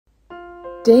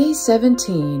Day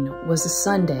 17 was a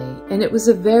Sunday, and it was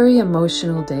a very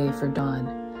emotional day for Don.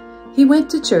 He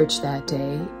went to church that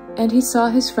day, and he saw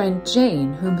his friend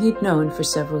Jane, whom he'd known for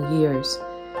several years.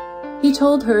 He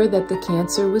told her that the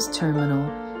cancer was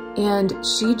terminal, and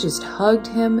she just hugged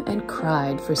him and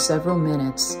cried for several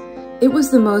minutes. It was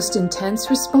the most intense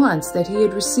response that he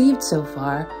had received so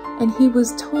far, and he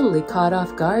was totally caught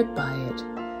off guard by it.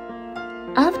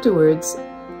 Afterwards,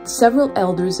 several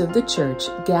elders of the church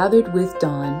gathered with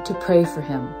Don to pray for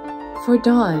him. For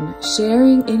Don,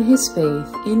 sharing in his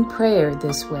faith in prayer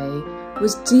this way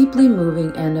was deeply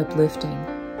moving and uplifting.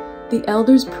 The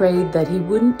elders prayed that he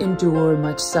wouldn't endure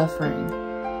much suffering.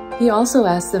 He also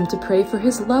asked them to pray for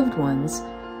his loved ones,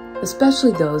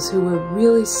 especially those who were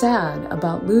really sad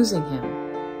about losing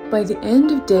him. By the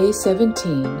end of day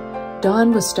 17,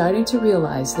 Don was starting to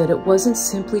realize that it wasn't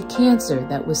simply cancer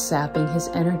that was sapping his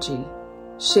energy.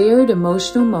 Shared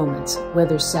emotional moments,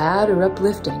 whether sad or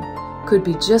uplifting, could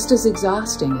be just as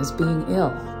exhausting as being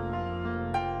ill.